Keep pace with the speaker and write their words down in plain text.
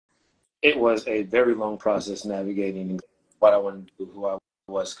It was a very long process navigating what I wanted to do, who I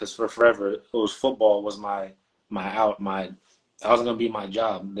was, because for forever it was football was my out my I was gonna be my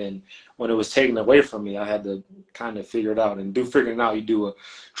job. Then when it was taken away from me, I had to kind of figure it out. And do figuring it out, you do a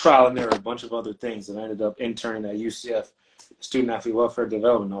trial and error, a bunch of other things. And I ended up interning at UCF, Student Athlete Welfare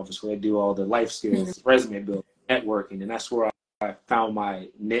Development Office, where they do all the life skills, resume building, networking, and that's where I found my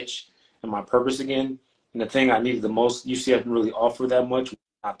niche and my purpose again. And the thing I needed the most, UCF didn't really offer that much,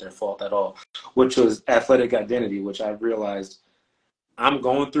 not their fault at all, which was athletic identity, which I realized I'm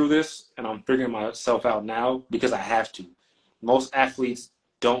going through this and I'm figuring myself out now because I have to. Most athletes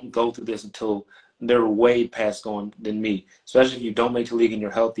don't go through this until they're way past going than me, especially if you don't make the league and you're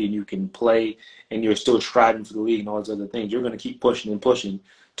healthy and you can play and you're still striving for the league and all those other things. You're going to keep pushing and pushing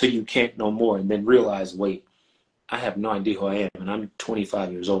till you can't no more and then realize, wait, I have no idea who I am and I'm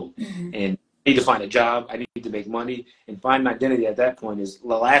 25 years old. And I need to find a job. I need to make money, and find an identity at that point is the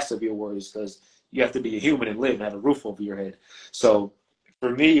last of your worries because you have to be a human and live and have a roof over your head. So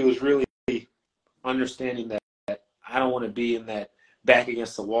for me, it was really understanding that I don't want to be in that back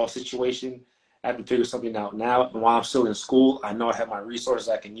against the wall situation. I have to figure something out now. And while I'm still in school, I know I have my resources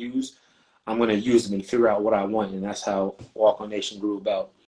I can use. I'm going to use them and figure out what I want. And that's how WalkOn Nation grew about.